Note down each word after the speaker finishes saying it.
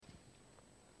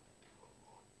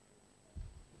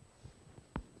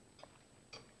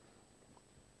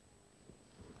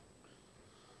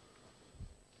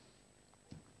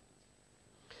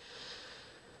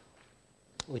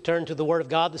We turn to the Word of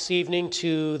God this evening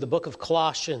to the book of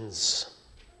Colossians.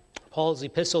 Paul's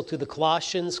epistle to the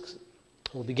Colossians.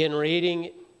 We'll begin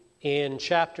reading in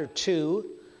chapter 2,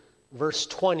 verse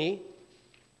 20.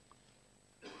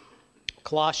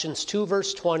 Colossians 2,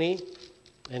 verse 20,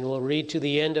 and we'll read to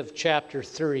the end of chapter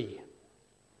 3.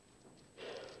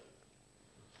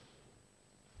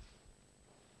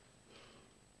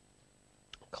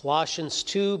 Colossians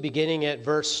 2, beginning at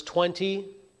verse 20.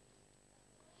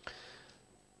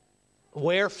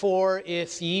 Wherefore,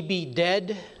 if ye be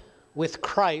dead with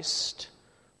Christ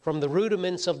from the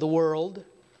rudiments of the world,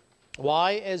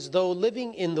 why, as though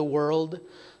living in the world,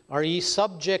 are ye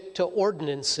subject to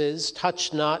ordinances,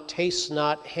 touch not, taste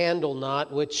not, handle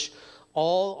not, which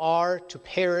all are to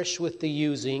perish with the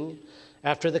using,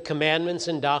 after the commandments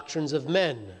and doctrines of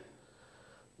men,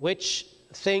 which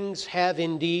things have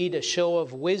indeed a show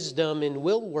of wisdom in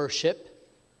will worship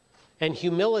and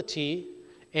humility,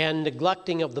 and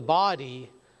neglecting of the body,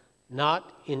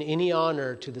 not in any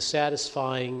honor to the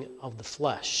satisfying of the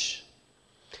flesh.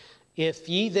 If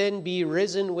ye then be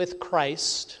risen with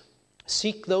Christ,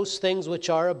 seek those things which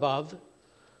are above,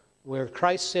 where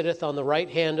Christ sitteth on the right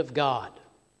hand of God.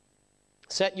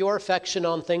 Set your affection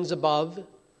on things above,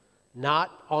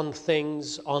 not on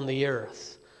things on the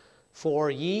earth.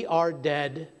 For ye are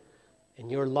dead,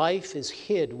 and your life is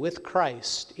hid with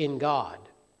Christ in God.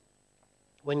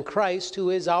 When Christ, who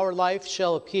is our life,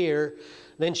 shall appear,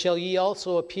 then shall ye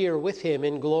also appear with him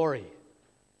in glory.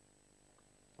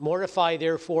 Mortify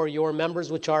therefore your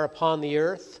members which are upon the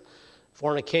earth,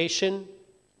 fornication,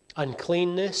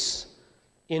 uncleanness,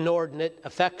 inordinate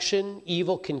affection,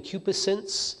 evil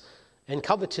concupiscence, and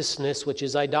covetousness, which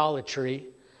is idolatry,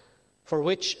 for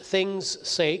which things'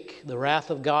 sake the wrath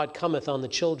of God cometh on the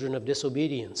children of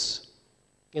disobedience,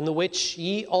 in the which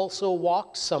ye also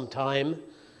walked sometime,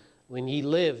 when ye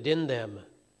lived in them.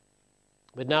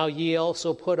 But now ye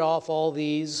also put off all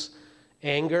these: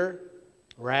 anger,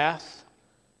 wrath,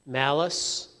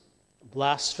 malice,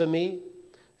 blasphemy,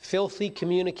 filthy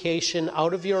communication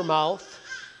out of your mouth.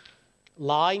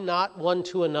 Lie not one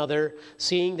to another,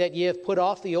 seeing that ye have put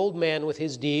off the old man with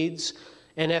his deeds,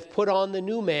 and have put on the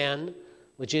new man,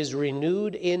 which is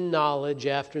renewed in knowledge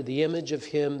after the image of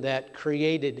him that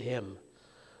created him,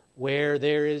 where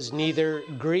there is neither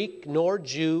Greek nor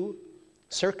Jew,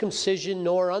 circumcision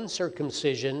nor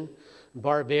uncircumcision,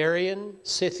 barbarian,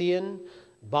 Scythian,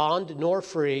 bond nor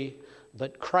free,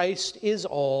 but Christ is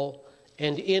all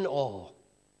and in all.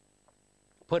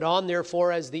 Put on,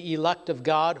 therefore, as the elect of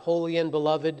God, holy and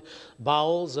beloved,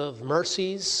 bowels of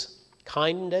mercies,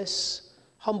 kindness,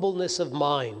 humbleness of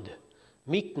mind,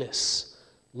 meekness,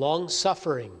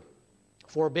 long-suffering,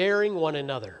 forbearing one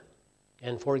another,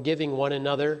 and forgiving one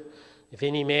another. If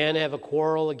any man have a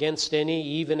quarrel against any,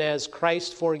 even as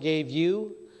Christ forgave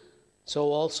you,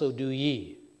 so also do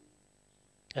ye.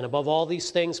 And above all these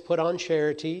things put on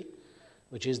charity,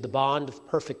 which is the bond of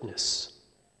perfectness.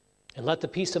 And let the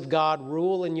peace of God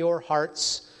rule in your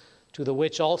hearts, to the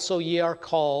which also ye are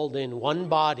called in one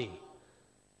body,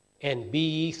 and be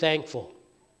ye thankful.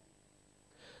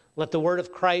 Let the word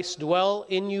of Christ dwell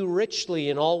in you richly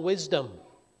in all wisdom,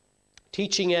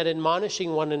 teaching and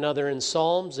admonishing one another in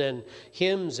psalms and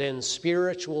hymns and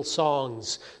spiritual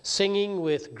songs, singing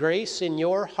with grace in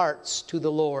your hearts to the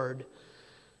Lord.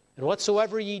 And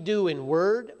whatsoever ye do in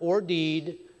word or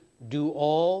deed, do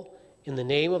all in the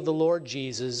name of the Lord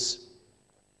Jesus,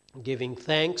 giving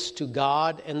thanks to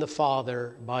God and the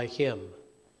Father by him.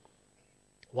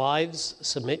 Wives,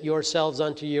 submit yourselves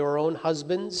unto your own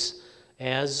husbands,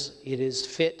 as it is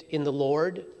fit in the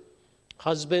Lord.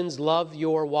 Husbands, love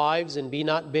your wives and be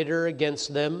not bitter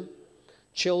against them.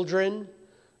 Children,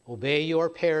 obey your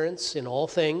parents in all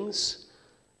things,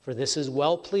 for this is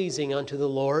well-pleasing unto the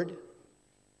Lord.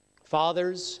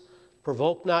 Fathers,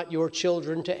 provoke not your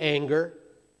children to anger,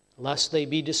 lest they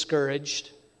be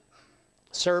discouraged.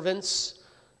 Servants,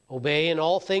 obey in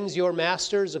all things your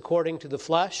masters according to the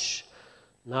flesh,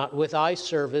 not with eye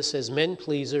service as men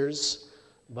pleasers,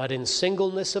 but in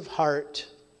singleness of heart,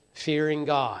 fearing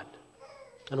God.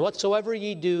 And whatsoever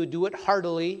ye do, do it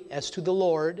heartily as to the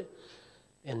Lord,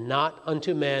 and not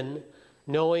unto men,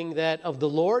 knowing that of the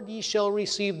Lord ye shall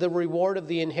receive the reward of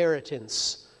the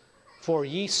inheritance. For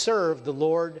ye serve the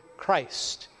Lord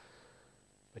Christ.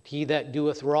 But he that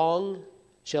doeth wrong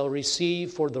shall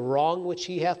receive for the wrong which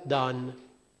he hath done,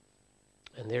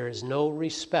 and there is no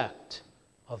respect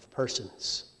of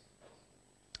persons.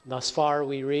 Thus far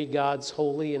we read God's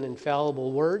holy and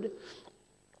infallible word.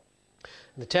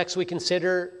 The text we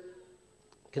consider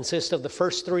consists of the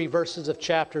first 3 verses of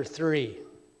chapter 3.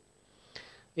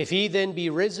 If ye then be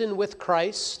risen with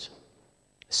Christ,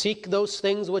 Seek those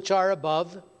things which are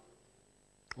above,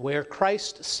 where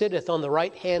Christ sitteth on the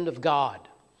right hand of God.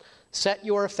 Set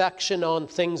your affection on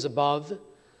things above,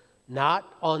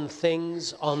 not on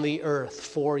things on the earth.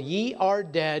 For ye are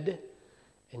dead,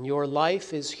 and your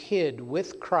life is hid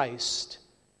with Christ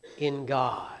in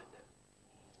God.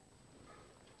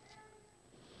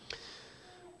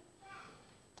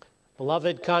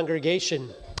 Beloved congregation,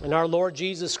 in our Lord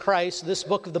Jesus Christ, this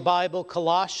book of the Bible,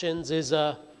 Colossians, is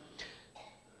a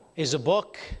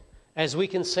book, as we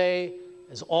can say,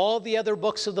 as all the other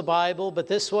books of the Bible, but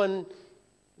this one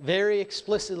very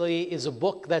explicitly is a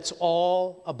book that's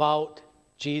all about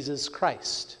Jesus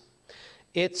Christ.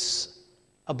 It's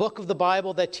a book of the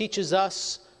Bible that teaches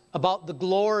us about the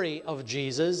glory of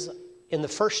Jesus in the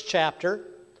first chapter,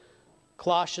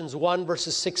 Colossians 1,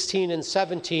 verses 16 and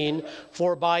 17.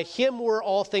 For by him were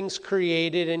all things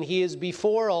created, and he is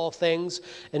before all things,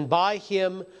 and by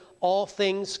him all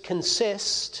things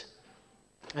consist.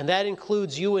 And that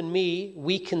includes you and me.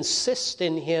 We consist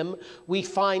in him. We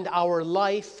find our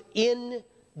life in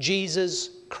Jesus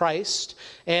Christ.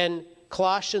 And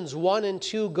Colossians 1 and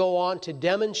 2 go on to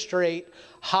demonstrate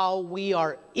how we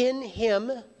are in him.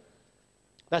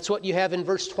 That's what you have in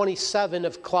verse 27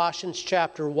 of Colossians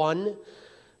chapter 1,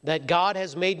 that God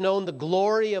has made known the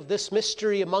glory of this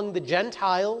mystery among the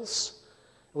Gentiles.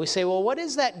 We say, well, what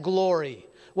is that glory?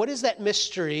 What is that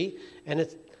mystery? And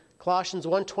it's Colossians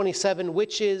 1:27,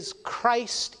 which is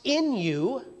Christ in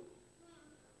you.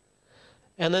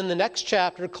 And then the next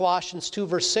chapter, Colossians 2,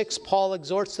 verse 6, Paul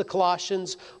exhorts the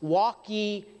Colossians, walk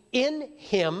ye in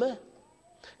him.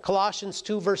 Colossians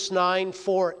 2, verse 9,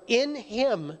 for in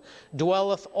him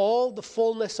dwelleth all the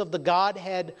fullness of the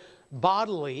Godhead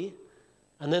bodily.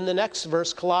 And then the next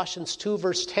verse, Colossians 2,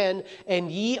 verse 10,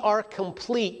 and ye are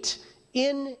complete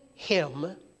in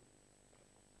him.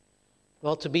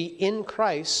 Well, to be in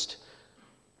Christ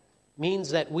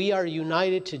means that we are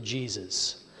united to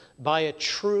Jesus by a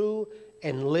true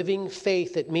and living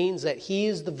faith. It means that he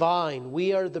is the vine,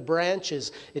 we are the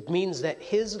branches. It means that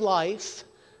his life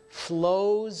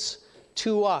flows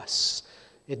to us.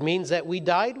 It means that we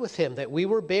died with him, that we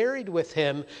were buried with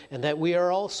him, and that we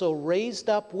are also raised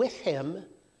up with him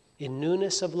in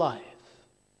newness of life.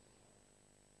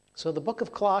 So the book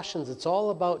of Colossians, it's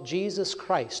all about Jesus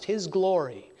Christ, his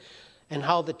glory, and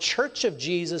how the church of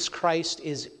Jesus Christ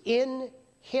is in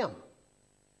him.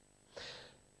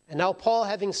 And now Paul,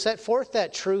 having set forth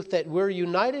that truth that we're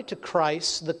united to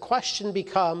Christ, the question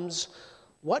becomes,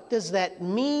 what does that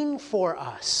mean for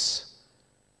us?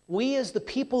 We as the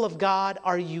people of God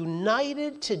are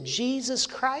united to Jesus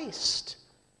Christ.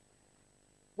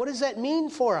 What does that mean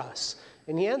for us?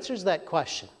 And he answers that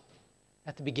question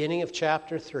at the beginning of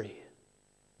chapter 3.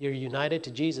 You're united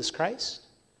to Jesus Christ?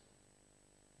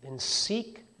 Then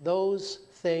seek those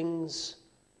things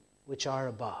which are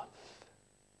above.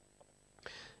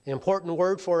 An important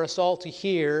word for us all to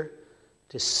hear,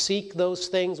 to seek those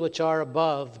things which are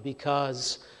above,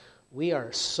 because we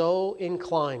are so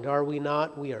inclined, are we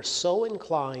not? We are so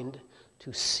inclined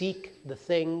to seek the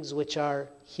things which are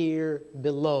here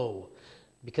below,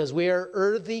 because we are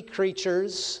earthly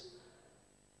creatures.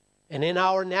 And in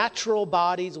our natural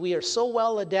bodies, we are so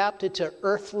well adapted to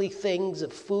earthly things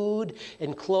of food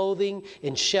and clothing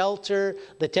and shelter.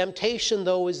 The temptation,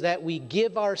 though, is that we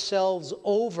give ourselves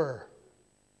over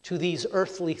to these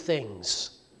earthly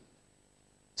things,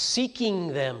 seeking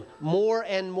them more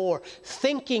and more,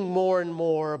 thinking more and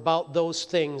more about those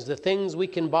things, the things we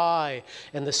can buy,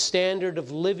 and the standard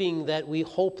of living that we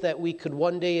hope that we could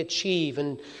one day achieve.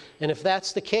 And if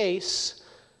that's the case,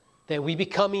 that we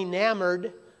become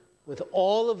enamored with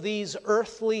all of these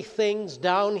earthly things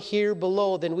down here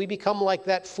below, then we become like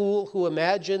that fool who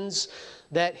imagines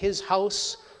that his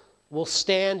house will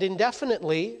stand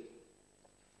indefinitely.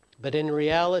 But in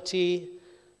reality,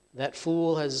 that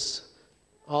fool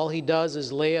all he does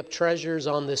is lay up treasures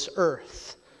on this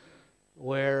earth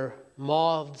where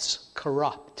moths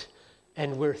corrupt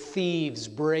and where thieves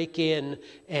break in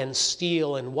and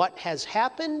steal. And what has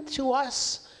happened to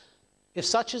us, if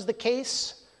such is the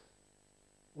case,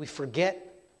 we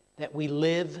forget that we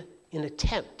live in a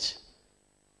tent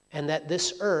and that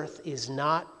this earth is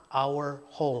not our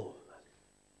home.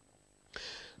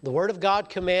 The Word of God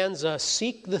commands us,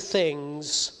 seek the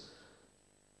things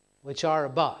which are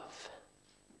above.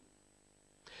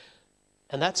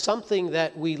 And that's something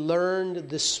that we learned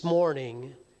this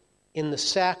morning in the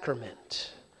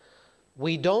sacrament.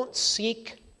 We don't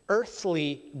seek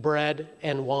earthly bread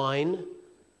and wine,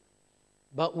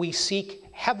 but we seek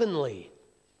heavenly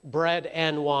bread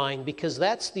and wine, because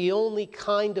that's the only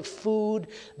kind of food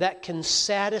that can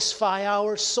satisfy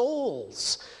our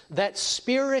souls. That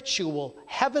spiritual,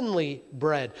 heavenly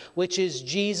bread, which is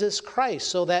Jesus Christ.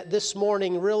 So that this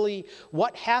morning, really,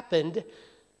 what happened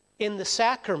in the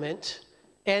sacrament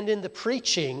and in the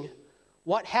preaching,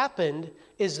 what happened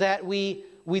is that we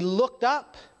looked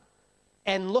up,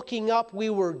 and looking up, we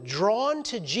were drawn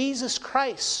to Jesus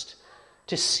Christ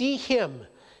to see him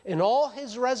in all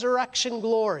his resurrection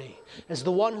glory as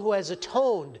the one who has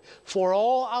atoned for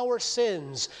all our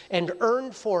sins and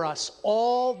earned for us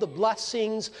all the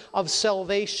blessings of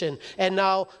salvation. And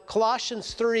now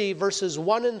Colossians 3, verses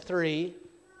 1 and 3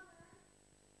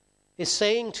 is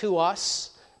saying to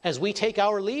us, as we take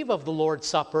our leave of the Lord's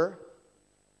Supper,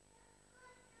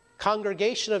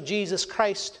 congregation of Jesus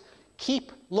Christ,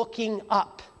 keep looking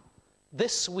up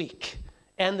this week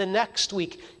and the next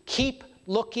week. Keep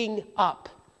looking up.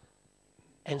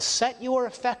 And set your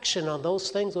affection on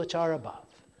those things which are above,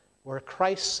 where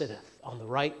Christ sitteth on the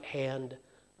right hand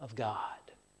of God.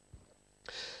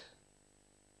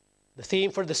 The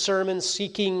theme for the sermon,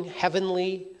 seeking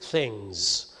heavenly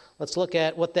things. Let's look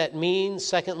at what that means.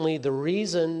 Secondly, the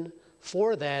reason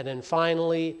for that. And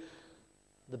finally,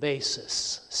 the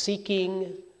basis.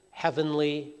 Seeking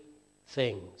heavenly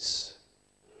things.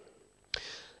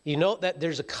 You note that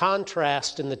there's a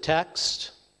contrast in the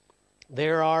text.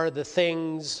 There are the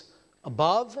things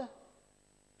above,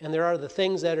 and there are the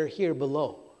things that are here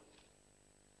below.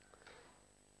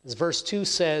 As verse 2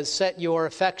 says, set your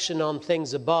affection on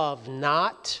things above,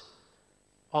 not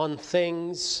on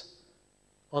things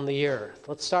on the earth.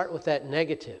 Let's start with that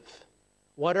negative.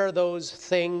 What are those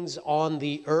things on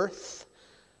the earth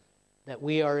that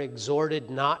we are exhorted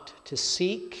not to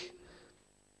seek?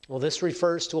 Well, this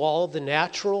refers to all of the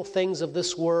natural things of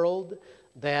this world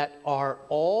that are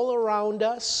all around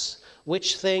us,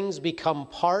 which things become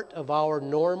part of our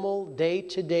normal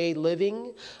day-to-day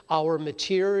living, our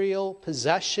material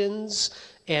possessions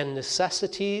and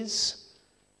necessities,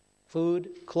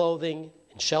 food, clothing,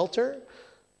 and shelter,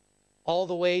 all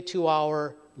the way to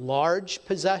our large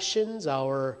possessions,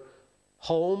 our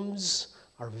homes,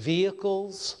 our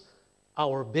vehicles,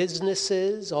 our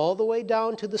businesses, all the way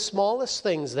down to the smallest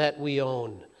things that we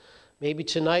own. Maybe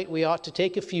tonight we ought to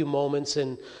take a few moments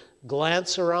and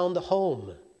glance around the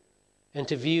home and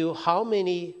to view how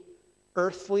many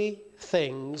earthly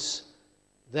things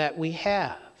that we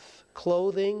have.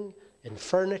 Clothing and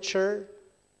furniture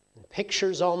and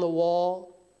pictures on the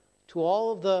wall, to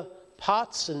all of the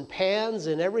pots and pans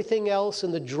and everything else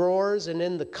in the drawers and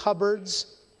in the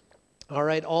cupboards. All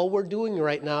right, all we're doing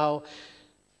right now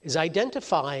is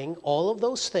identifying all of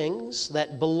those things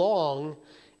that belong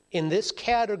in this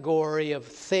category of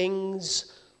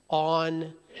things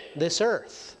on this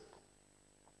earth.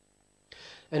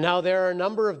 And now there are a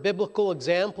number of biblical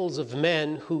examples of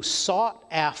men who sought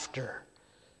after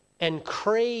and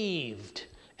craved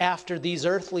after these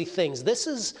earthly things. This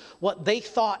is what they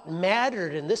thought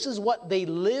mattered, and this is what they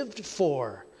lived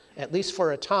for, at least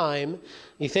for a time.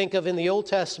 You think of in the Old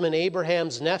Testament,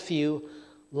 Abraham's nephew,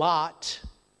 Lot.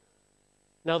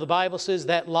 Now the Bible says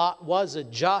that Lot was a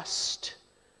just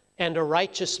and a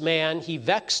righteous man. He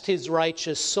vexed his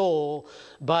righteous soul,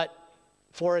 but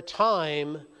for a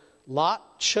time,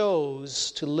 Lot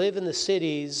chose to live in the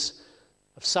cities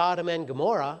of Sodom and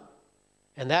Gomorrah,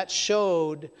 and that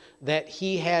showed that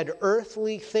he had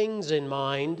earthly things in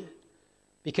mind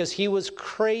because he was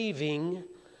craving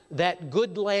that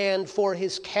good land for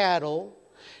his cattle,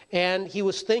 and he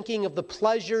was thinking of the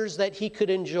pleasures that he could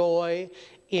enjoy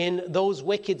in those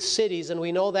wicked cities. And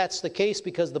we know that's the case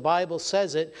because the Bible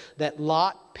says it, that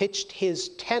Lot pitched his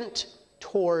tent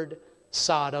toward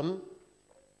Sodom.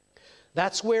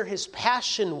 That's where his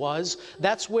passion was.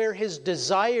 That's where his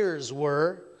desires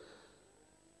were.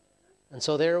 And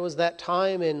so there was that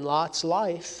time in Lot's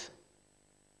life,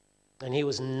 and he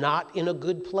was not in a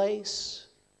good place,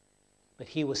 but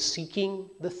he was seeking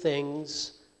the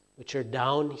things which are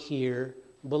down here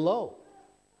below.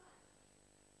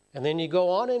 And then you go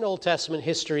on in Old Testament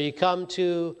history, you come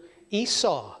to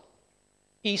Esau.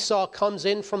 Esau comes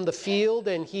in from the field,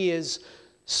 and he is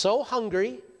so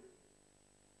hungry,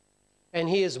 and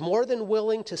he is more than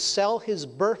willing to sell his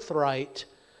birthright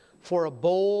for a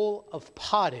bowl of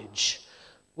pottage,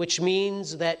 which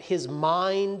means that his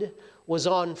mind was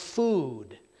on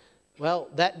food. Well,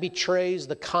 that betrays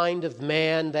the kind of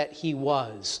man that he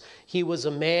was. He was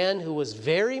a man who was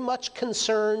very much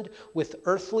concerned with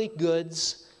earthly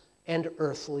goods and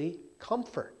earthly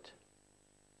comfort.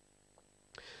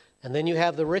 And then you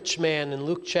have the rich man in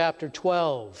Luke chapter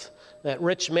 12. That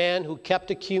rich man who kept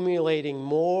accumulating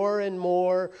more and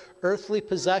more earthly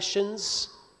possessions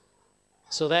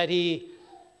So that he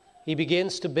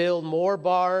begins to build more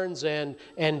barns and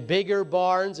bigger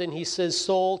barns. And he says,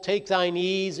 soul, take thine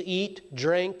ease, eat,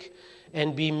 drink,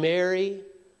 and be merry.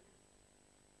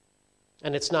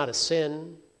 And it's not a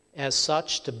sin as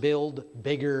such to build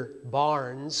bigger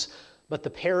barns, but the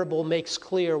parable makes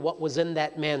clear what was in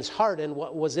that man's heart. And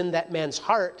what was in that man's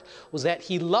heart was that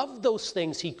he loved those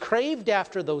things. He craved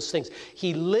after those things.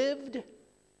 He lived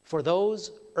for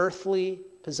those earthly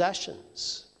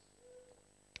possessions.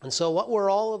 And so what were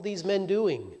all of these men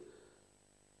doing?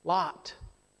 Lot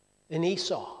and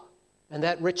Esau and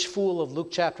that rich fool of Luke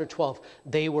chapter 12.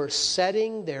 They were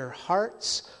setting their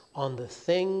hearts on the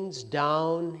things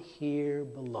down here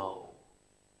below.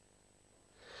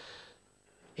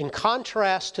 In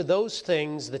contrast to those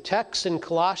things, the text in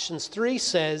Colossians 3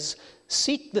 says,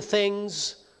 seek the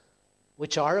things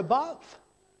which are above.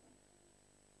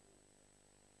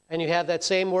 And you have that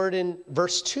same word in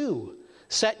verse 2.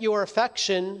 Set your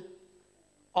affection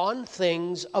on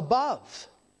things above.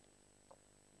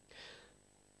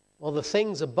 Well, the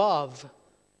things above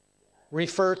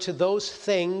refer to those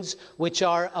things which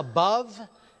are above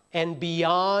and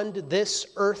beyond this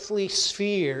earthly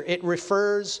sphere. It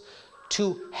refers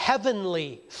to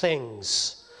heavenly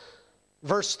things.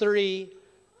 Verse 3,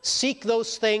 seek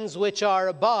those things which are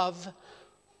above,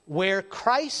 where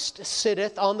Christ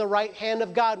sitteth on the right hand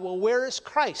of God. Well, where is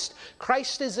Christ?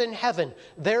 Christ is in heaven.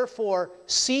 Therefore,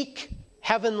 seek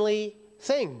heavenly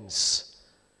things.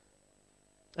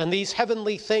 And these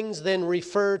heavenly things then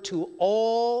refer to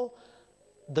all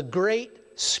the great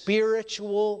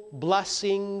spiritual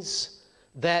blessings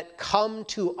that come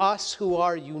to us who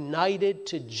are united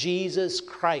to Jesus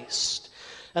Christ.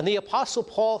 And the Apostle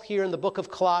Paul here in the book of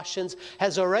Colossians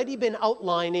has already been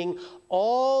outlining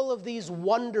all of these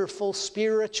wonderful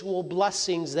spiritual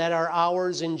blessings that are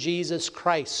ours in Jesus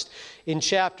Christ. In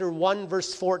chapter 1,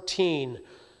 verse 14,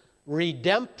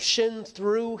 redemption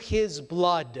through his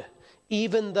blood,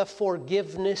 even the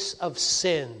forgiveness of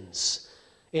sins.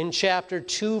 In chapter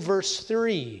 2, verse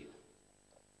 3,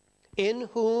 in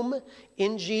whom,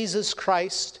 in Jesus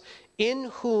Christ, in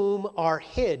whom are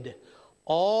hid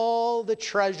all the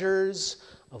treasures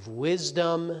of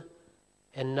wisdom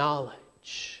and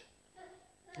knowledge.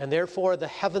 And therefore, the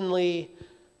heavenly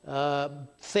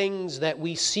things that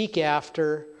we seek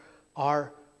after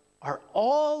are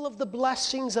all of the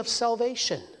blessings of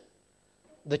salvation,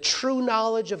 the true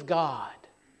knowledge of God,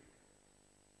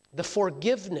 the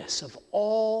forgiveness of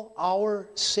all our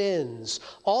sins,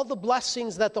 all the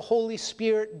blessings that the Holy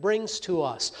Spirit brings to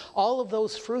us, all of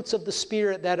those fruits of the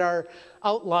Spirit that are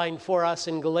outlined for us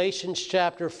in Galatians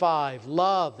chapter 5,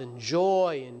 love and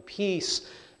joy and peace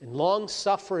and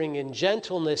long-suffering and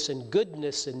gentleness and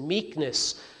goodness and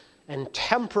meekness and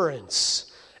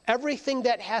temperance. Everything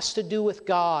that has to do with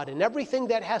God and everything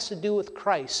that has to do with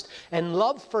Christ and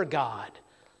love for God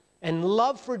and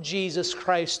love for Jesus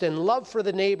Christ and love for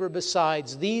the neighbor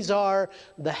besides. These are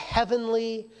the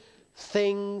heavenly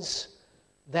things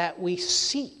that we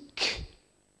seek.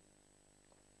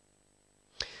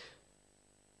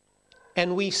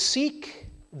 And we seek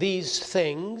these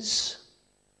things,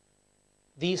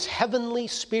 these heavenly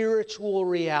spiritual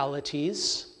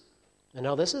realities. And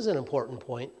now this is an important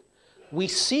point. We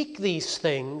seek these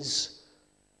things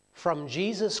from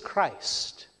Jesus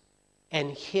Christ and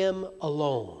Him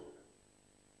alone.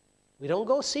 We don't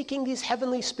go seeking these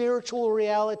heavenly spiritual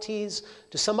realities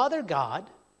to some other God,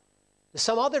 to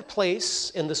some other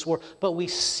place in this world, but we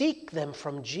seek them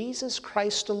from Jesus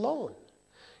Christ alone.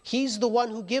 He's the one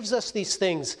who gives us these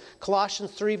things.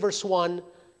 Colossians 3 verse 1,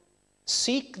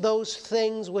 seek those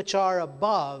things which are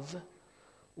above,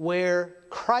 where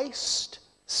Christ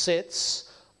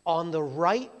sits on the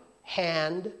right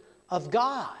hand of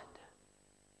God.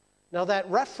 Now that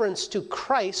reference to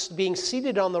Christ being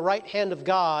seated on the right hand of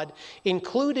God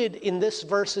included in this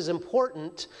verse is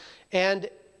important, and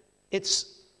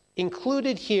it's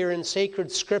included here in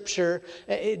sacred scripture,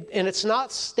 and it's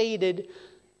not stated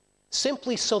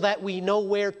simply so that we know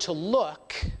where to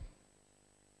look,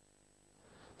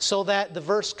 so that the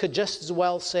verse could just as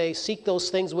well say, seek those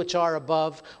things which are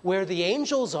above, where the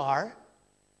angels are,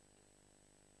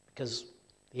 because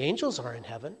the angels are in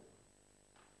heaven.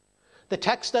 The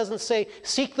text doesn't say,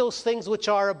 seek those things which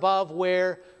are above,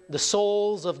 where the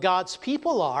souls of God's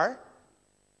people are.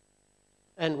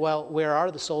 And well, where are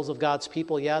the souls of God's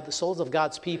people? Yeah, the souls of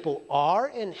God's people are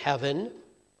in heaven.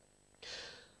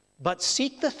 But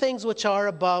seek the things which are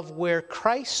above, where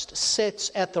Christ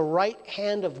sits at the right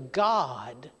hand of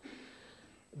God,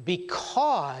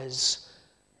 because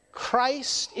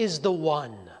Christ is the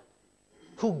one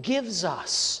who gives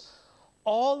us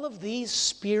All of these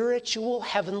spiritual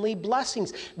heavenly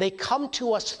blessings, they come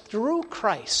to us through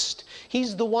Christ.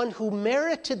 He's the one who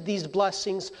merited these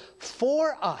blessings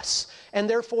for us. And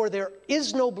therefore, there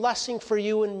is no blessing for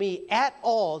you and me at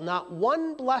all. Not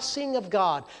one blessing of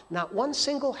God, not one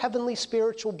single heavenly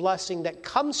spiritual blessing that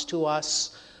comes to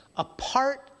us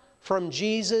apart from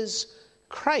Jesus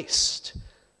Christ.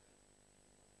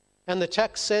 And the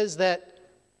text says that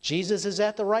Jesus is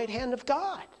at the right hand of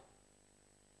God.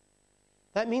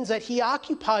 That means that he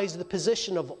occupies the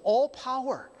position of all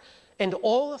power and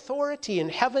all authority in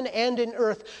heaven and in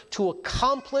earth to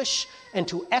accomplish and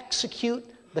to execute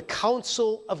the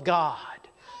counsel of God.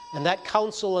 And that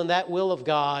counsel and that will of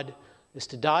God is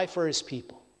to die for his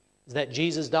people. Is that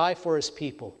Jesus died for his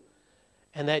people.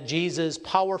 And that Jesus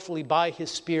powerfully by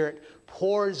his Spirit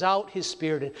pours out his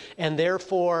Spirit and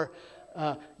therefore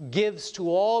gives to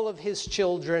all of his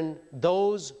children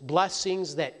those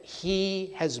blessings that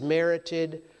he has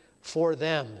merited for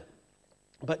them.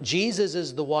 But Jesus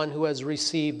is the one who has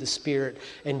received the Spirit,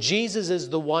 and Jesus is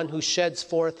the one who sheds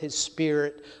forth his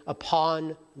Spirit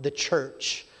upon the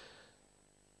church.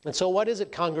 And so what is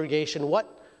it, congregation?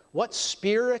 What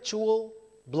spiritual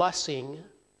blessing,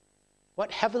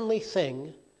 what heavenly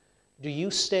thing do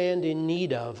you stand in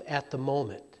need of at the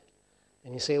moment?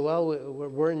 And you say, well,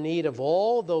 we're in need of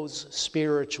all those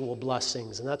spiritual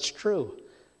blessings, and that's true.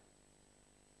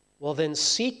 Well, then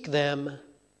seek them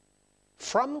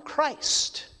from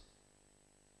Christ,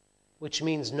 which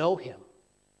means know him,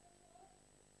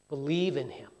 believe in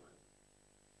him,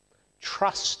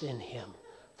 trust in him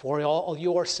for all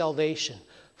your salvation,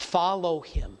 follow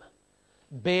him,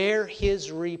 bear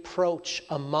his reproach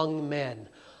among men.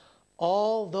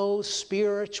 All those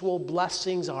spiritual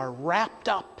blessings are wrapped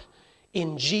up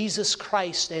in Jesus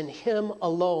Christ and him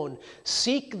alone.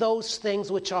 Seek those things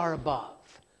which are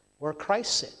above, where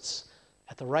Christ sits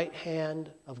at the right hand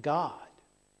of God.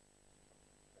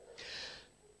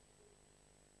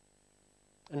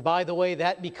 And by the way,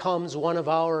 that becomes one of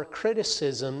our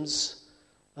criticisms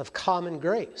of common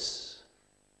grace.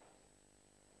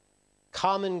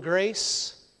 Common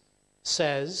grace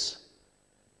says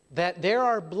that there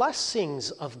are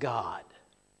blessings of God,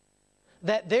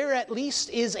 that there at least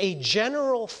is a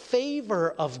general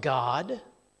favor of God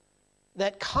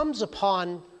that comes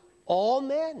upon all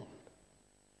men.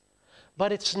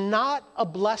 But it's not a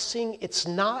blessing, it's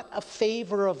not a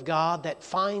favor of God that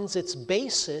finds its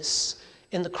basis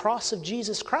in the cross of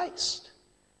Jesus Christ.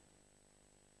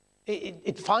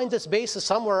 It finds its basis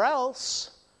somewhere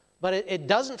else, but it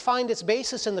doesn't find its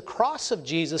basis in the cross of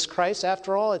Jesus Christ.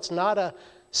 After all, it's not a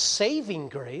saving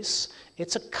grace,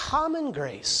 it's a common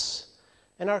grace.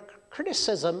 And our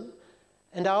criticism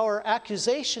and our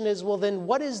accusation is, well, then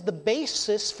what is the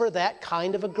basis for that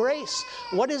kind of a grace?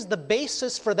 What is the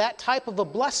basis for that type of a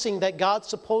blessing that God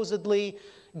supposedly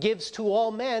gives to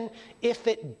all men if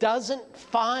it doesn't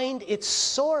find its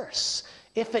source,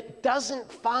 if it doesn't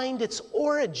find its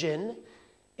origin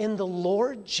in the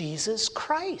Lord Jesus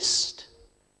Christ?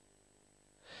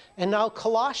 And now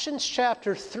Colossians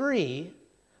chapter 3,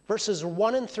 verses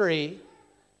 1 and 3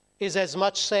 is as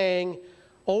much saying,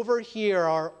 over here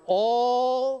are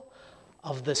all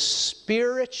of the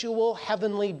spiritual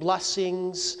heavenly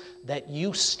blessings that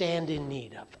you stand in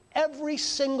need of. Every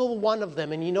single one of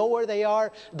them. And you know where they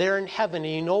are? They're in heaven.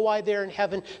 And you know why they're in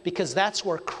heaven? Because that's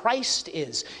where Christ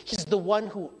is. He's the one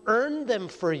who earned them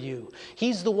for you.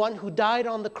 He's the one who died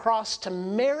on the cross to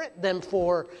merit them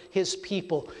for his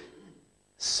people.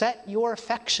 Set your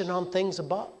affection on things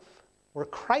above, where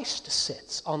Christ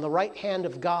sits on the right hand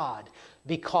of God,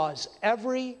 because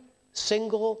every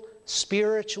single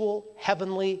spiritual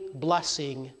heavenly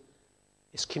blessing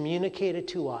is communicated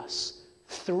to us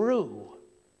through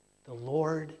the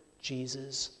Lord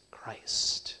Jesus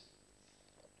Christ.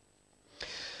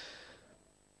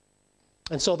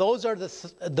 And so those are the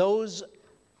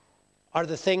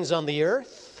things on the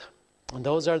earth, and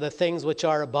those are the things which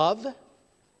are above.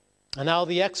 And now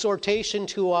the exhortation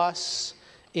to us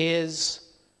is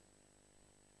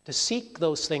to seek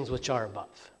those things which are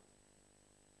above.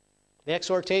 The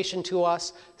exhortation to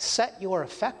us, set your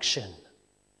affection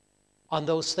on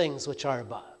those things which are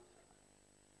above.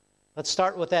 Let's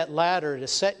start with that latter, to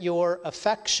set your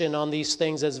affection on these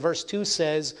things. As verse 2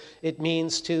 says, it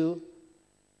means to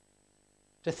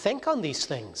think on these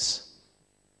things.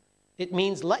 It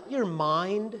means let your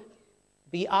mind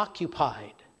be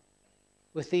occupied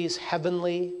with these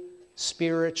heavenly,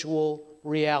 spiritual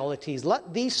realities.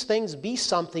 Let these things be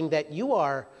something that you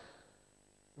are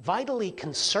vitally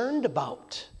concerned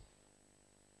about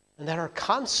and that are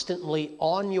constantly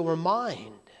on your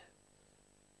mind.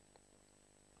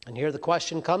 And here the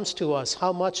question comes to us,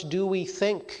 how much do we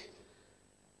think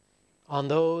on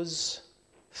those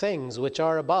things which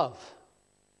are above?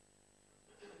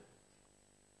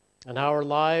 And our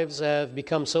lives have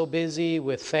become so busy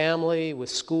with family, with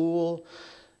school,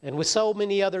 and with so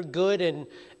many other good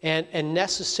and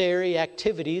necessary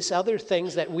activities, other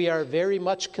things that we are very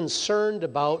much concerned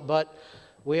about, but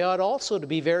we ought also to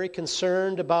be very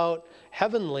concerned about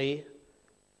heavenly,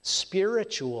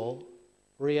 spiritual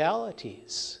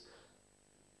realities.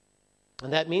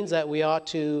 And that means that we ought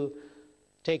to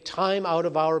take time out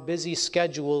of our busy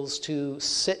schedules to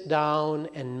sit down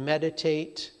and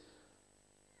meditate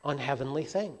on heavenly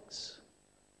things.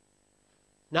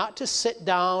 Not to sit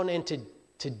down and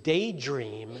to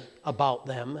daydream about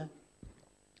them,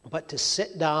 but to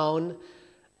sit down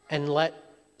and let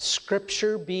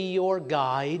Scripture be your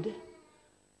guide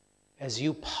as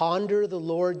you ponder the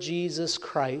Lord Jesus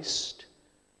Christ,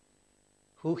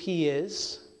 who He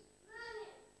is,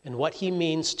 and what He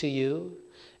means to you,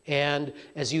 and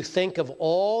as you think of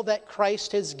all that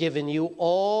Christ has given you,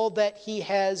 all that He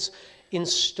has in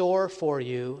store for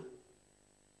you.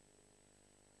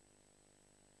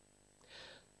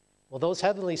 Well, those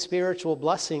heavenly spiritual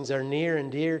blessings are near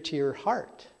and dear to your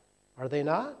heart, are they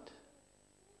not?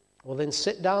 Well, then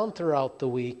sit down throughout the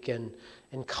week and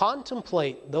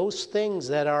contemplate those things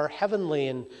that are heavenly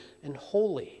and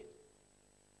holy.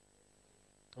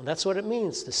 And that's what it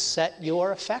means to set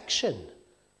your affection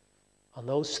on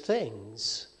those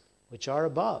things which are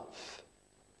above.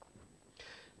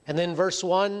 And then verse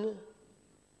 1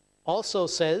 also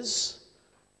says,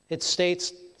 it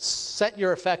states, set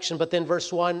your affection, but then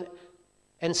verse 1,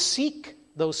 and seek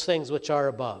those things which are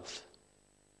above.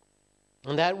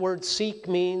 And that word seek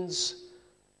means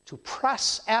to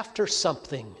press after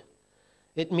something.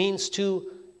 It means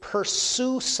to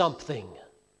pursue something.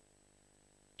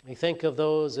 We think of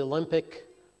those Olympic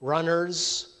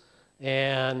runners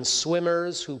and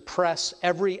swimmers who press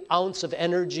every ounce of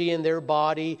energy in their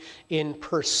body in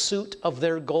pursuit of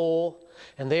their goal.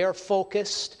 And they are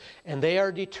focused and they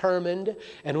are determined.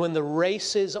 And when the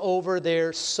race is over,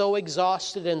 they're so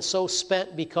exhausted and so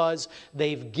spent because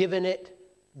they've given it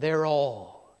their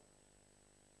all.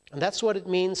 And that's what it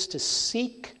means to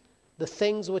seek the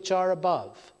things which are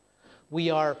above. We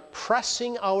are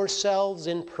pressing ourselves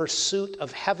in pursuit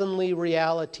of heavenly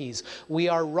realities. We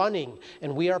are running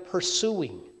and we are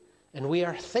pursuing and we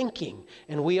are thinking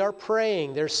and we are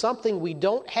praying. There's something we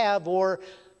don't have, or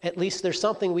at least there's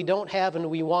something we don't have and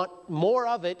we want more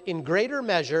of it in greater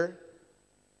measure.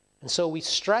 And so we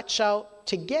stretch out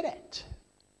to get it.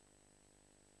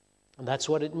 And that's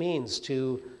what it means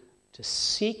to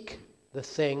seek the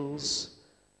things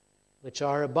which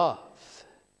are above.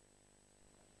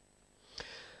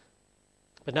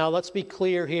 But now let's be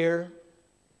clear here.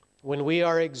 When we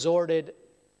are exhorted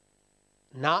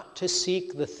not to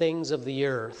seek the things of the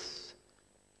earth,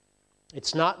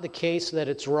 it's not the case that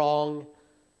it's wrong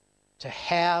to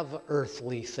have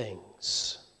earthly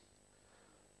things.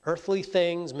 Earthly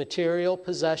things, material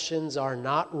possessions, are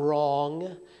not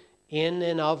wrong in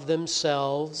and of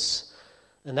themselves.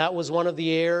 And that was one of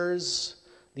the errors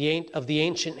of the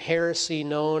ancient heresy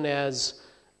known as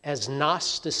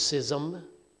Gnosticism.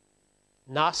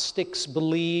 Gnostics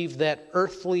believed that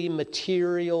earthly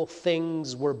material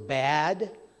things were bad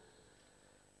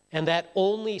and that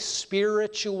only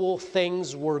spiritual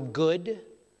things were good,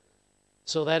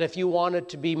 so that if you wanted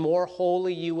to be more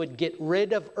holy, you would get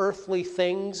rid of earthly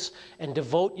things and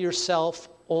devote yourself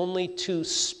only to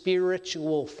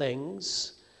spiritual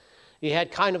things. You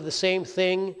had kind of the same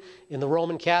thing in the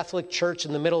Roman Catholic Church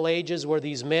in the Middle Ages, where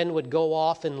these men would go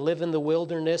off and live in the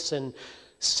wilderness and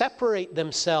separate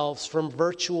themselves from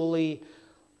virtually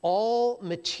all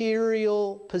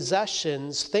material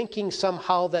possessions, thinking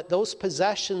somehow that those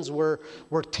possessions were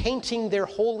tainting their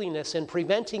holiness and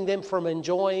preventing them from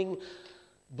enjoying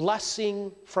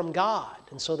blessing from God.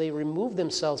 And so they removed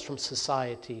themselves from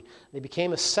society. They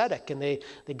became ascetic and they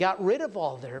got rid of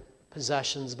all their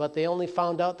possessions, but they only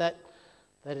found out that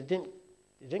it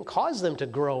didn't cause them to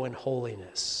grow in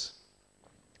holiness.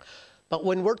 But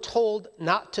when we're told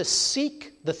not to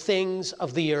seek the things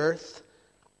of the earth,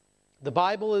 the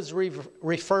Bible is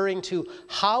referring to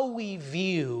how we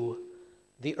view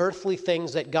the earthly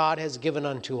things that God has given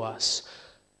unto us.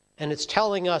 And it's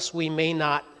telling us we may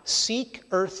not seek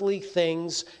earthly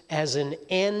things as an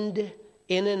end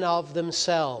in and of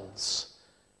themselves.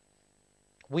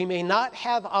 We may not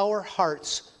have our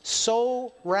hearts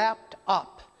so wrapped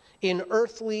up in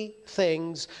earthly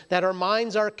things that our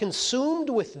minds are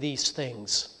consumed with these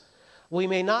things. We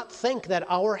may not think that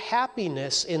our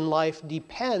happiness in life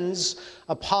depends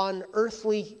upon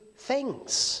earthly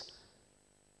things.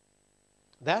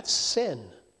 That's sin.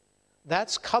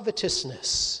 That's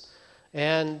covetousness.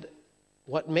 And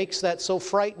what makes that so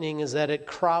frightening is that it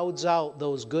crowds out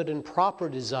those good and proper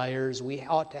desires we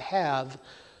ought to have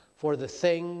for the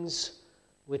things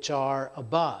which are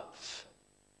above.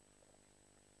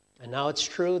 And now it's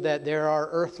true that there are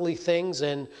earthly things,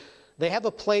 and they have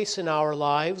a place in our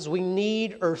lives. We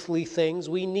need earthly things.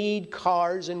 We need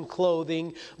cars and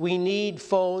clothing. We need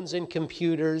phones and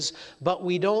computers. But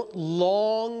we don't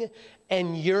long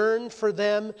and yearn for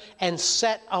them and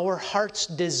set our heart's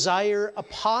desire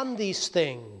upon these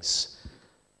things.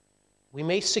 We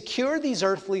may secure these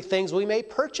earthly things. We may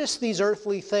purchase these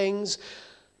earthly things,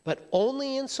 but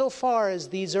only insofar as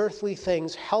these earthly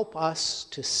things help us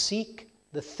to seek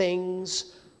the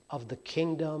things of the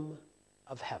kingdom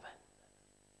of heaven.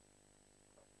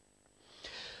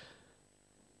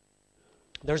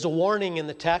 There's a warning in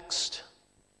the text,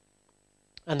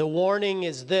 and the warning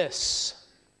is this: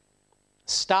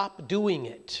 stop doing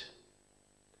it.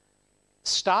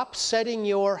 Stop setting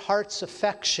your heart's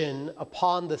affection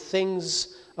upon the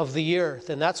things of the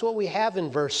earth. And that's what we have in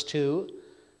verse 2.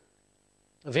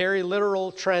 A very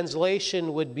literal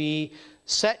translation would be,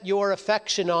 set your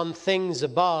affection on things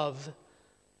above,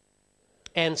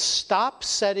 and stop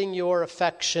setting your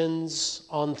affections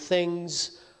on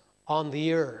things on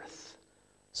the earth.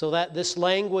 So that this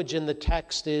language in the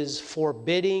text is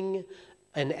forbidding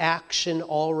an action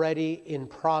already in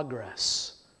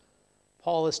progress.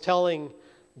 Paul is telling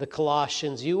the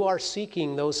Colossians, you are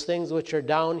seeking those things which are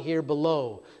down here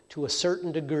below to a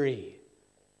certain degree.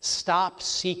 Stop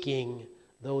seeking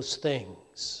those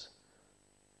things.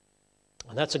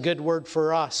 And that's a good word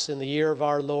for us in the year of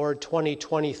our Lord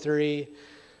 2023,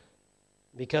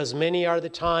 because many are the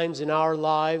times in our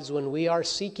lives when we are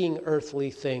seeking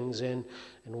earthly things and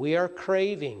we are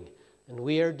craving and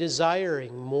we are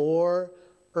desiring more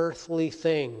earthly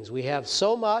things. We have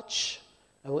so much,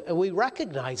 and we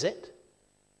recognize it,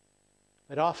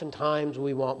 but oftentimes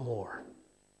we want more.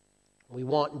 We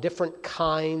want different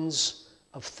kinds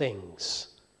of things.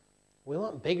 We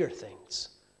want bigger things.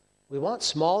 We want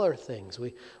smaller things.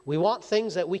 We want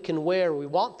things that we can wear. We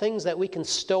want things that we can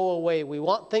stow away. We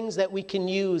want things that we can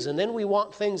use. And then we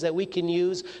want things that we can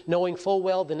use knowing full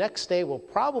well the next day we'll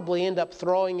probably end up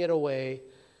throwing it away.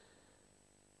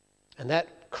 And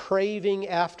that craving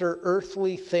after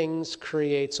earthly things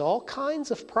creates all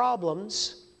kinds of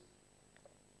problems.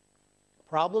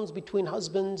 Problems between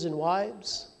husbands and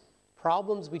wives.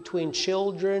 Problems between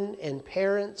children and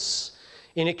parents.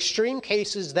 In extreme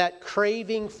cases, that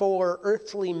craving for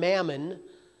earthly mammon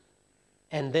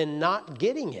and then not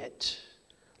getting it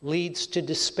leads to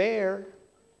despair.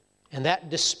 And that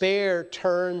despair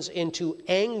turns into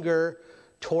anger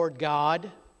toward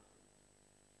God,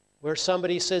 where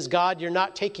somebody says, God, you're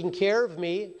not taking care of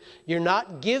me. You're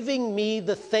not giving me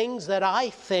the things that I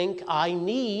think I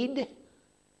need.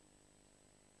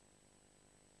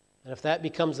 And if that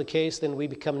becomes the case, then we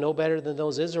become no better than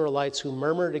those Israelites who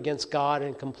murmured against God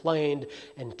and complained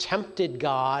and tempted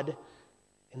God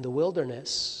in the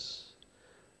wilderness.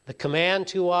 The command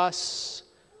to us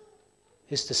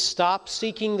is to stop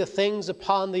seeking the things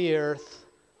upon the earth,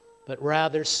 but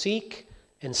rather seek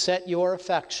and set your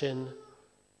affection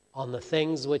on the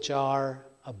things which are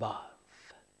above.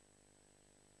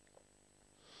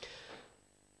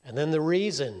 And then the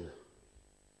reason,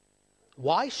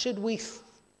 why should we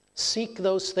seek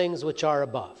those things which are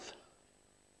above?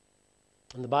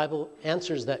 And the Bible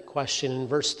answers that question in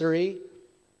verse 3.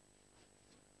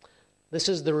 This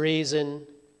is the reason,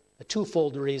 a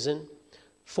twofold reason.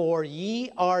 For ye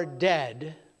are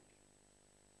dead,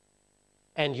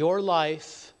 and your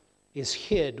life is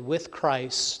hid with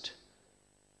Christ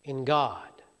in God.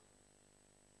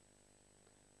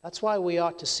 That's why we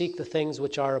ought to seek the things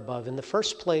which are above. In the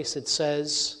first place, it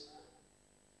says,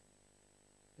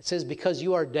 because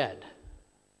you are dead.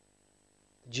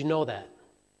 Did you know that?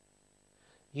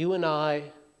 You and I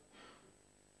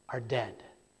are dead.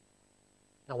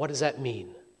 Now, what does that mean?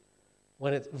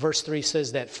 When verse 3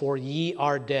 says that, for ye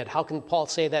are dead. How can Paul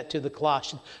say that to the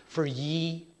Colossians? For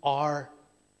ye are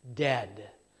dead.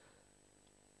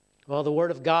 Well, the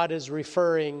Word of God is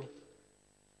referring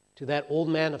to that old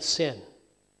man of sin.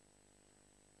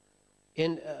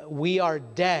 We are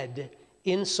dead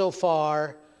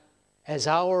insofar as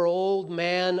our old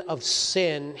man of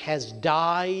sin has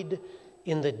died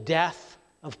in the death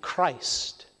of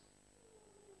Christ.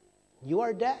 You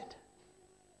are dead.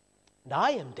 And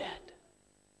I am dead.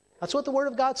 That's what the Word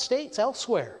of God states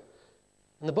elsewhere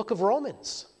in the book of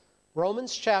Romans.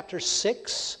 Romans chapter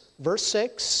 6, verse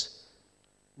 6.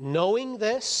 Knowing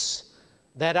this,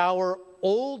 that our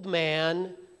old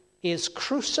man is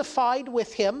crucified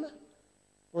with him,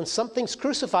 When something's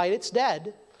crucified, it's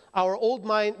dead. Our old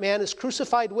man is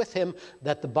crucified with him,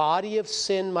 that the body of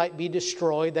sin might be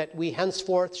destroyed, that we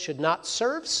henceforth should not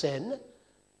serve sin.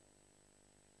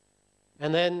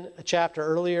 And then a chapter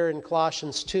earlier in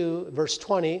Colossians 2, verse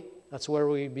 20, that's where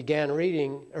we began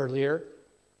reading earlier.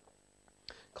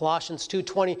 Colossians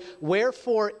 2:20,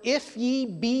 wherefore if ye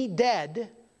be dead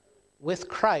with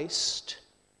Christ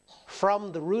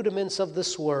from the rudiments of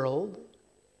this world,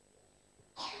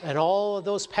 and all of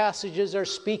those passages are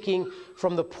speaking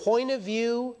from the point of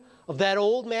view of that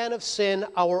old man of sin.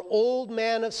 Our old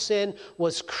man of sin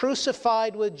was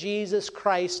crucified with Jesus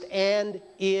Christ and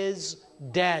is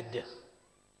dead.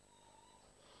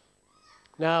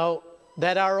 Now,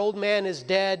 that our old man is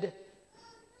dead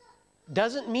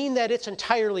doesn't mean that it's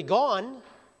entirely gone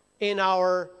in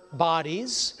our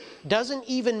bodies. Doesn't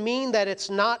even mean that it's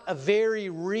not a very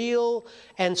real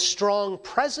and strong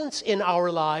presence in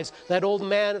our lives. That old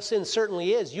man of sin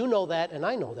certainly is. You know that, and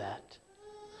I know that.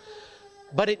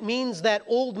 But it means that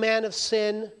old man of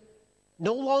sin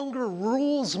no longer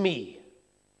rules me.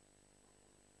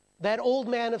 That old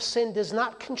man of sin does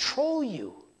not control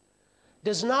you,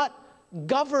 does not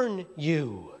govern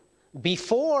you.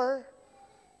 Before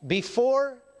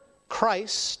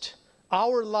Christ,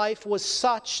 our life was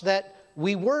such that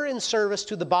we were in service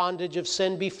to the bondage of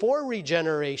sin before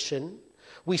regeneration.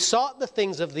 We sought the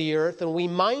things of the earth and we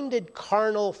minded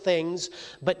carnal things.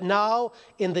 But now,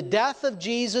 in the death of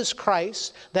Jesus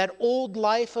Christ, that old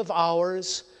life of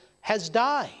ours has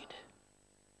died.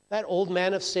 That old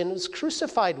man of sin was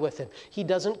crucified with him. He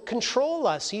doesn't control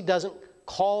us. He doesn't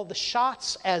call the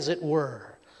shots, as it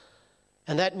were.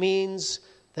 And that means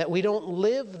that we don't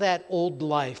live that old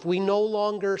life. We no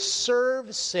longer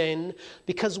serve sin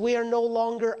because we are no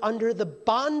longer under the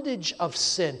bondage of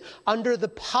sin, under the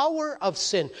power of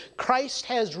sin. Christ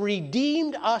has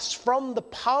redeemed us from the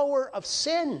power of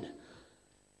sin.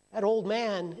 That old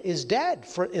man is dead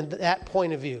in that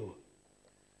point of view.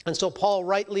 And so Paul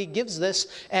rightly gives this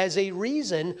as a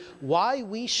reason why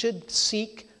we should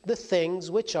seek the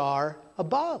things which are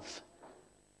above.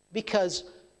 Because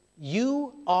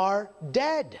you are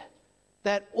dead.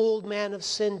 That old man of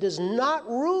sin does not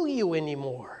rule you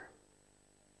anymore.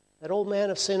 That old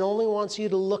man of sin only wants you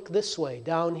to look this way,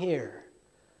 down here.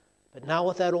 But now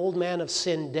with that old man of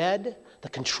sin dead, the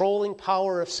controlling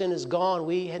power of sin is gone.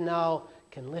 We now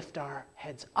can lift our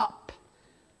heads up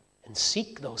and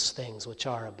seek those things which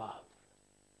are above.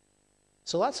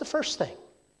 So that's the first thing.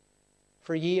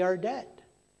 For ye are dead.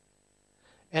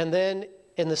 And then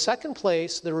in the second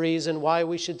place, the reason why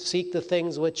we should seek the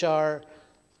things which are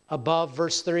above,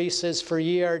 verse 3 says, for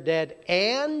ye are dead,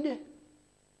 and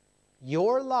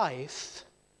your life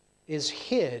is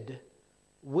hid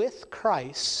with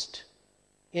Christ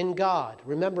in God.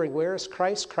 Remembering, where is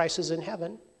Christ? Christ is in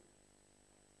heaven.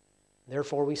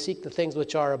 Therefore, we seek the things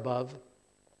which are above.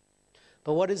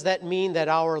 But what does that mean, that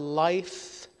our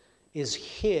life is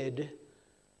hid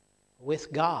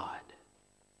with God?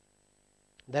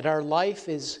 That our life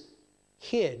is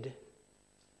hid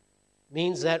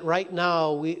means that right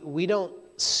now we don't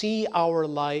see our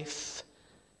life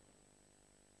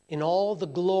in all the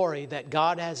glory that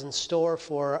God has in store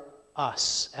for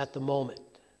us at the moment.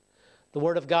 The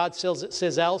Word of God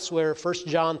says elsewhere, 1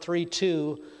 John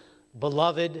 3:2,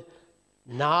 beloved,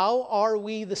 now are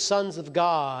we the sons of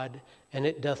God, and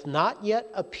it doth not yet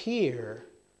appear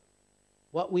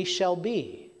what we shall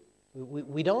be.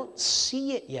 We don't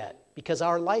see it yet, because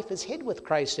our life is hid with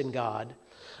Christ in God.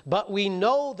 But we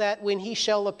know that when he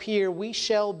shall appear, we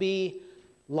shall be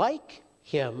like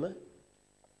him.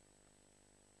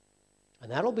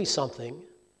 And that'll be something.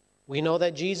 We know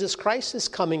that Jesus Christ is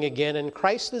coming again, and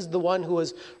Christ is the one who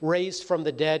was raised from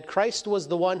the dead. Christ was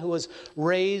the one who was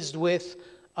raised with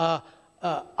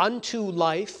unto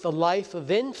life, a life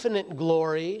of infinite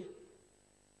glory.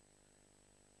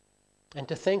 And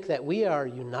to think that we are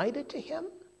united to him,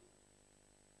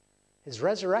 his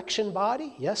resurrection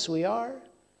body, yes, we are.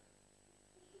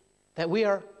 That we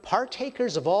are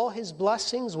partakers of all his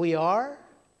blessings, we are.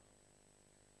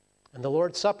 And the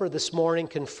Lord's Supper this morning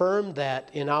confirmed that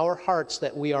in our hearts,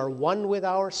 that we are one with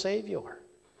our Savior.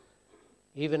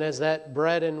 Even as that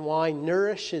bread and wine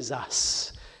nourishes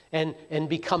us and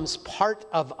becomes part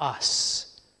of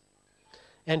us.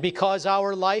 And because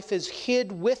our life is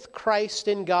hid with Christ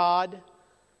in God,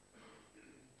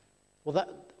 well,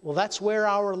 that's where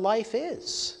our life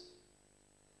is.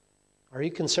 Are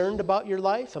you concerned about your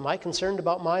life? Am I concerned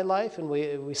about my life? And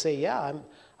we say, yeah,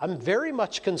 I'm very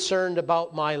much concerned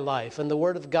about my life. And the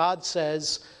Word of God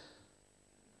says,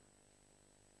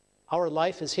 our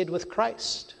life is hid with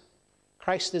Christ.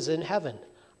 Christ is in heaven.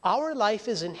 Our life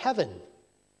is in heaven.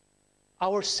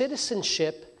 Our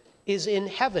citizenship is in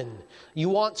heaven. You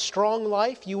want strong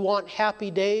life? You want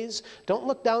happy days? Don't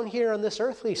look down here on this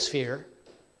earthly sphere.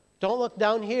 Don't look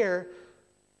down here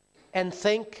and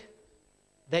think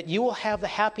that you will have the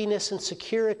happiness and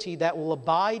security that will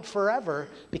abide forever,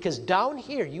 because down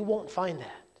here you won't find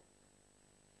that.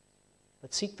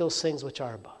 But seek those things which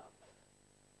are above,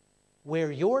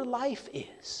 where your life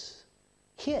is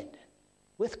hid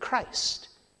with Christ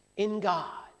in God,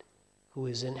 who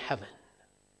is in heaven.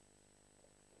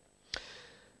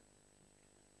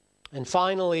 And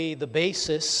finally, the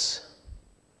basis,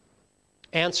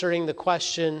 answering the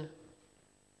question,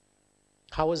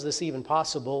 how is this even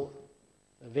possible?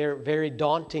 A very, very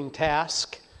daunting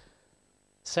task.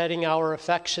 Setting our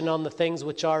affection on the things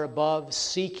which are above,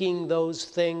 seeking those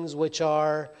things which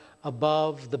are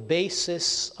above. The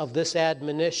basis of this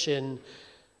admonition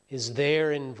is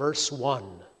there in verse 1.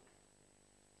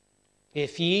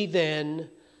 If ye then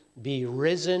be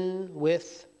risen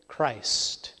with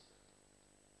Christ,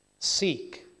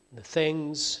 seek the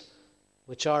things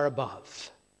which are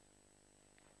above.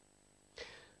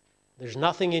 There's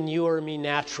nothing in you or me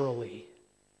naturally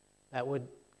that would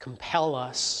compel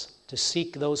us to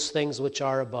seek those things which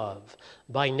are above.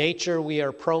 By nature, we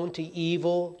are prone to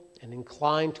evil and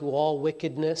inclined to all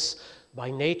wickedness. By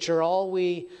nature, all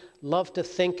we love to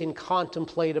think and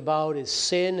contemplate about is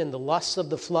sin and the lusts of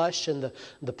the flesh and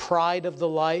the pride of the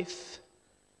life.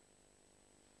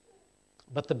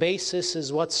 But the basis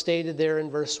is what's stated there in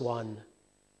verse 1.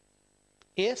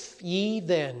 If ye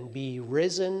then be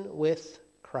risen with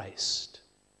Christ.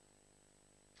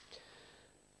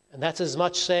 And that's as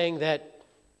much saying that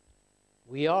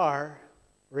we are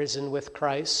risen with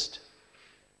Christ.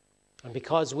 And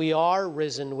because we are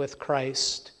risen with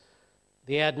Christ,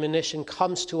 the admonition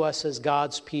comes to us as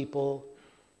God's people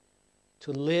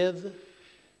to live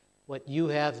what you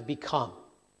have become.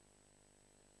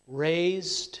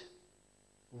 Raised,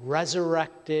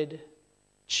 resurrected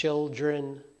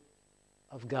children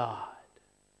of God.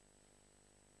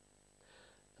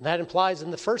 And that implies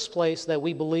in the first place that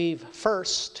we believe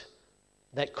first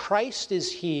that Christ is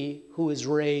he who is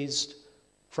raised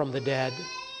from the dead.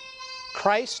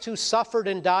 Christ who suffered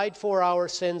and died for our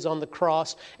sins on the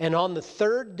cross, and on the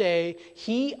third day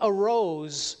he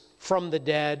arose from the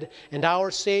dead, and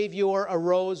our Savior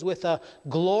arose with a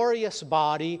glorious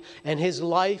body, and his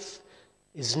life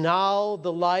is now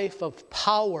the life of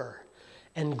power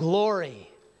and glory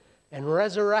and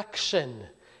resurrection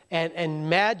and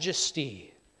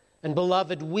majesty. And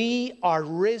beloved, we are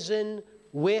risen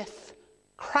with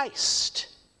Christ.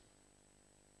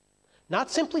 Not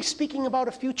simply speaking about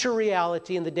a future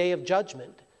reality in the day of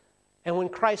judgment and when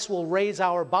Christ will raise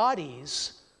our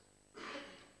bodies,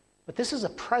 but this is a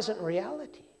present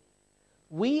reality.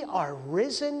 We are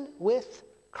risen with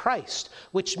Christ,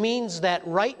 which means that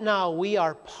right now we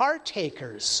are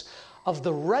partakers of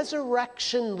the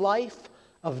resurrection life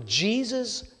of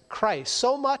Jesus Christ.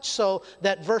 So much so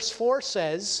that verse 4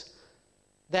 says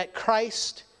that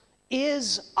Christ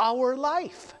is our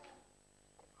life.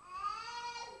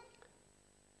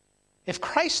 If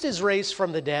Christ is raised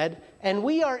from the dead and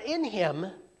we are in him,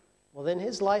 well, then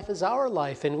his life is our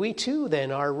life, and we too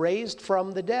then are raised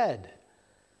from the dead.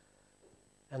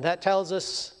 And that tells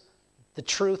us the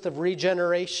truth of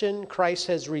regeneration. Christ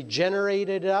has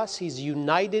regenerated us. He's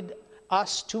united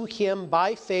us to him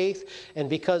by faith, and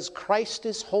because Christ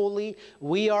is holy,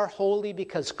 we are holy.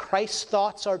 Because Christ's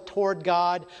thoughts are toward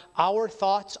God, our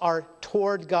thoughts are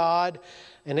toward God,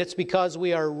 and it's because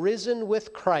we are risen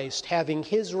with Christ, having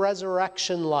his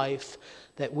resurrection life,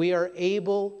 that we are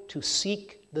able to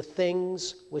seek the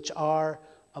things which are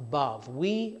above.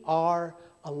 We are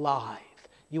alive.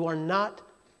 You are not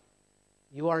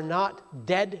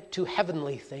dead to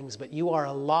heavenly things, but you are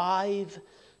alive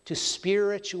to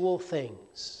spiritual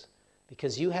things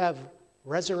because you have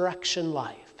resurrection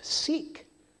life. Seek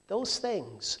those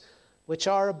things which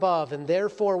are above, and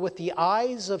therefore with the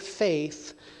eyes of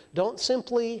faith, don't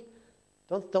simply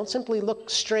look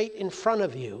straight in front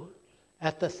of you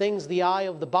at the things the eye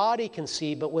of the body can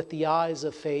see, but with the eyes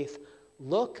of faith,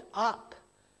 look up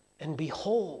and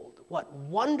behold what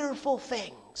wonderful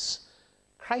things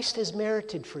Christ has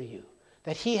merited for you,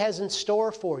 that he has in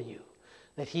store for you,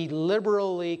 that he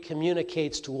liberally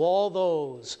communicates to all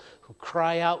those who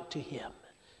cry out to him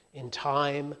in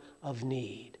time of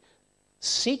need.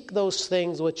 Seek those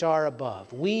things which are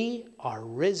above. We are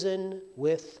risen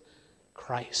with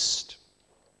Christ.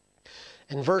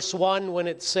 In verse 1, when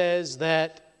it says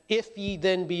that if ye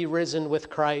then be risen with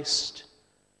Christ,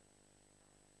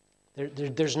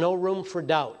 there's no room for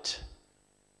doubt.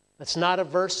 That's not a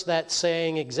verse that's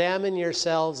saying, examine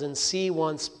yourselves and see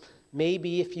once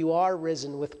maybe if you are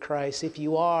risen with Christ, if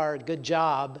you are, good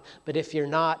job, but if you're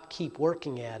not, keep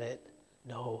working at it.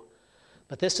 No.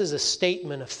 But this is a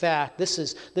statement of fact. This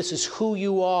is who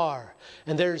you are.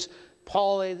 And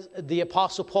the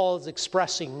Apostle Paul is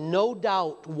expressing no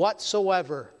doubt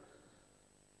whatsoever.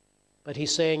 But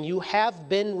he's saying, you have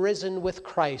been risen with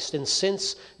Christ, and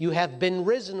since you have been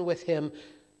risen with him,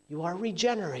 you are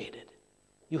regenerated.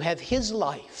 You have his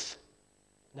life.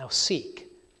 Now seek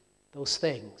those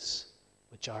things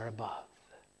which are above.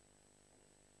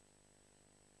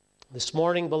 This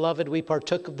morning, beloved, we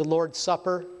partook of the Lord's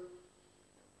Supper,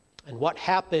 and what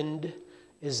happened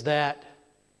is that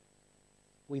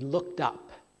we looked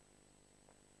up.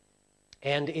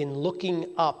 And in looking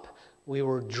up, we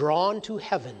were drawn to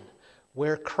heaven,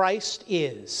 where Christ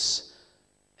is,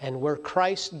 and where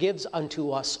Christ gives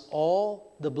unto us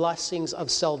all the blessings of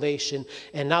salvation.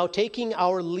 And now, taking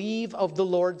our leave of the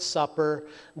Lord's Supper,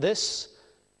 this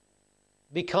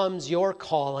becomes your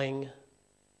calling.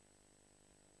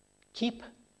 Keep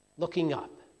looking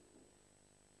up.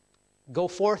 Go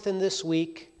forth in this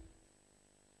week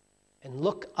and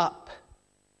look up.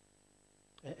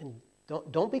 And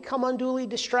don't become unduly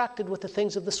distracted with the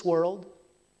things of this world.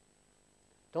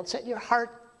 Don't set your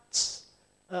hearts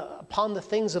upon the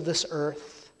things of this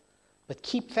earth, but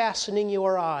keep fastening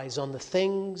your eyes on the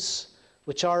things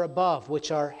which are above,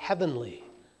 which are heavenly,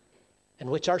 and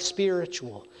which are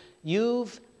spiritual.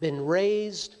 You've been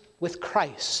raised with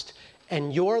Christ,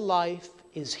 and your life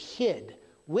is hid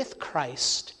with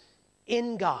Christ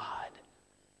in God.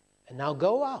 And now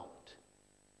go out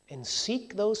and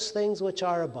seek those things which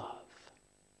are above,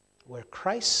 where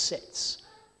Christ sits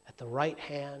at the right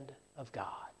hand of God.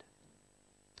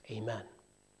 Amen.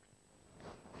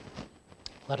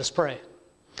 Let us pray.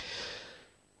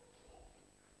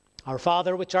 Our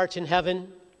Father, which art in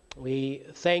heaven, we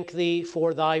thank thee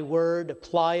for thy word.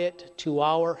 Apply it to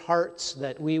our hearts,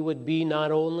 that we would be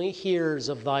not only hearers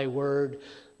of thy word,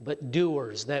 but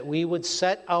doers, that we would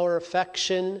set our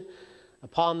affection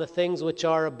upon the things which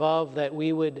are above, that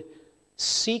we would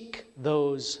seek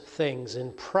those things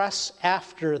and press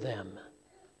after them.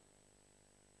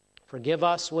 Forgive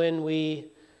us when we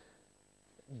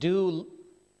do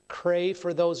crave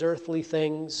for those earthly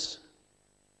things,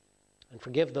 and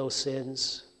forgive those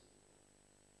sins.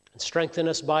 And strengthen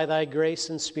us by thy grace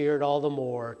and Spirit all the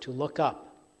more to look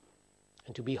up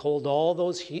and to behold all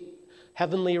those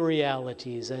heavenly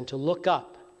realities, and to look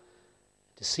up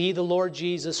to see the Lord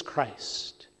Jesus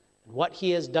Christ and what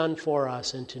he has done for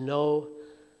us, and to know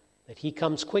that he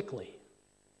comes quickly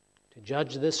to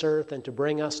judge this earth and to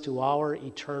bring us to our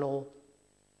eternal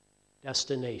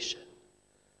destination.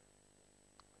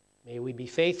 May we be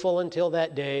faithful until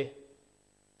that day.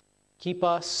 Keep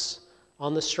us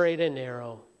on the straight and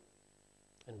narrow,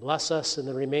 and bless us in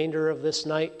the remainder of this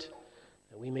night,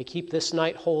 that we may keep this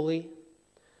night holy,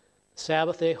 the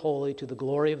Sabbath day holy, to the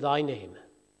glory of thy name.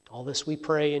 All this we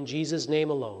pray in Jesus' name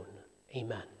alone.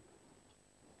 Amen.